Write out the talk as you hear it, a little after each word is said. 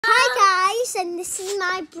Hi guys, and this is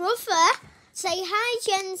my brother. Say hi,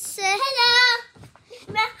 Jensen. Hello.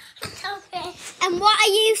 And what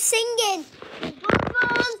are you singing?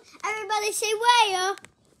 Everybody say where?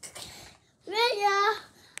 Where?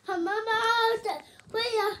 I'm about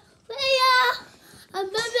where? I'm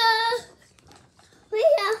about where?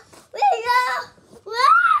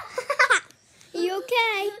 Are you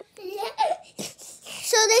okay? Yeah.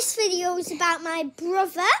 So this video is about my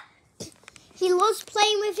brother. He loves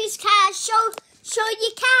playing with his cars. Show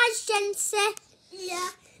your cars, Jensen.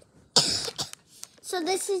 Yeah. So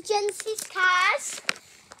this is Jensen's cars.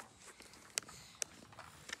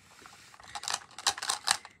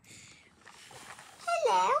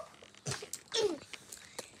 Hello.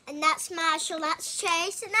 And that's Marshall, that's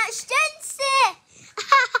Chase, and that's Jensen.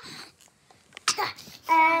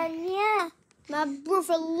 And yeah, my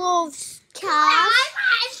brother loves cars.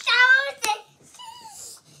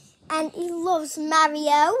 And he loves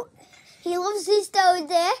Mario. He loves his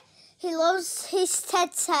Dodie. He loves his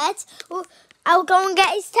Ted. I'll go and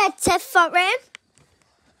get his Ted for him.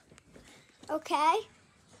 Okay?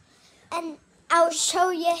 And I'll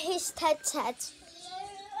show you his Ted.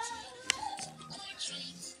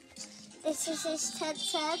 This is his Ted.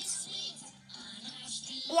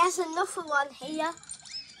 He has another one here.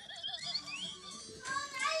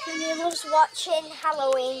 And he loves watching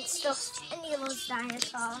Halloween stuff. And he loves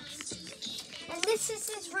dinosaurs. And this is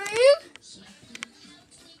his room.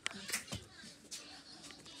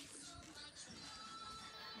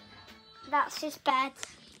 That's his bed.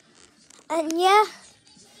 And yeah,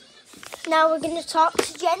 now we're going to talk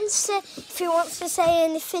to Jensen if he wants to say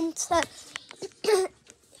anything to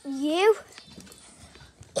you.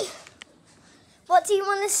 What do you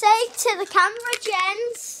want to say to the camera,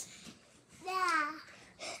 Jens? Yeah.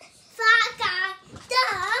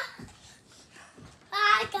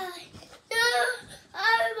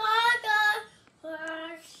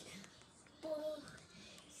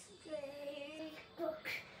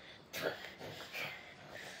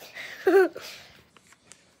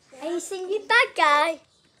 Are you singing bad guy?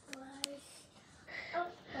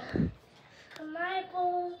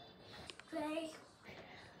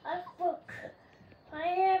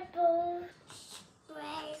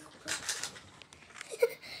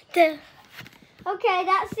 Okay,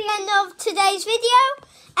 that's the end of today's video,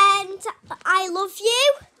 and I love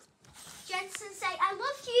you. Jensen, say I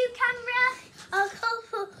love you, camera.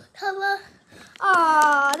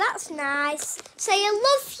 Oh, that's nice. Say I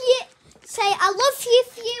love you. Say I love you,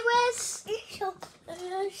 viewers.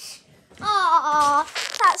 Oh,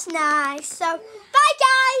 that's nice. So, bye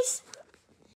guys.